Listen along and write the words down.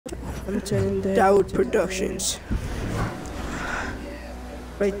I'm turning that. Dawood Productions.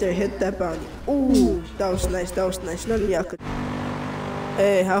 Right there, hit that bounty. Ooh, that was nice, that was nice. None of y'all could.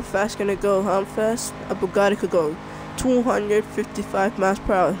 Hey, how fast can it go? How fast? A Bugatti could go 255 miles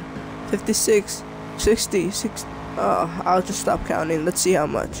per hour. 56, 60, 60. Oh, I'll just stop counting. Let's see how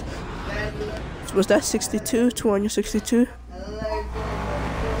much. Was that 62? 262?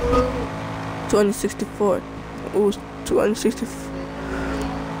 264. Ooh, 264.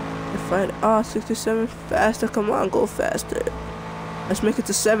 If I 67. Faster, come on, go faster. Let's make it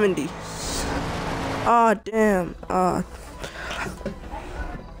to 70. Ah, damn.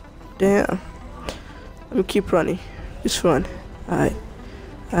 Damn. Let me keep running. It's fun. Alright.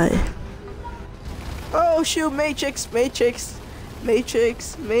 Oh shoot, Matrix.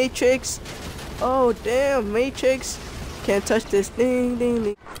 Oh damn, Matrix. Can't touch this. Ding ding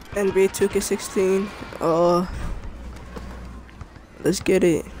ding. NBA 2K16. Oh. Let's get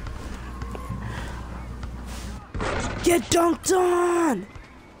it. Get dunked on!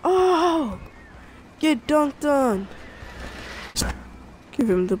 Oh! Get dunked on! Give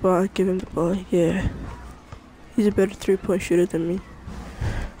him the ball, yeah. He's a better 3-point shooter than me.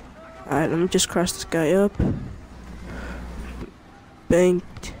 Alright, let me just cross this guy up.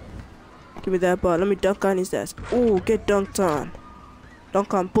 Banked. Give me that ball, let me dunk on his ass. Ooh, get dunked on.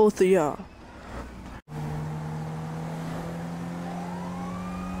 Dunk on both of y'all.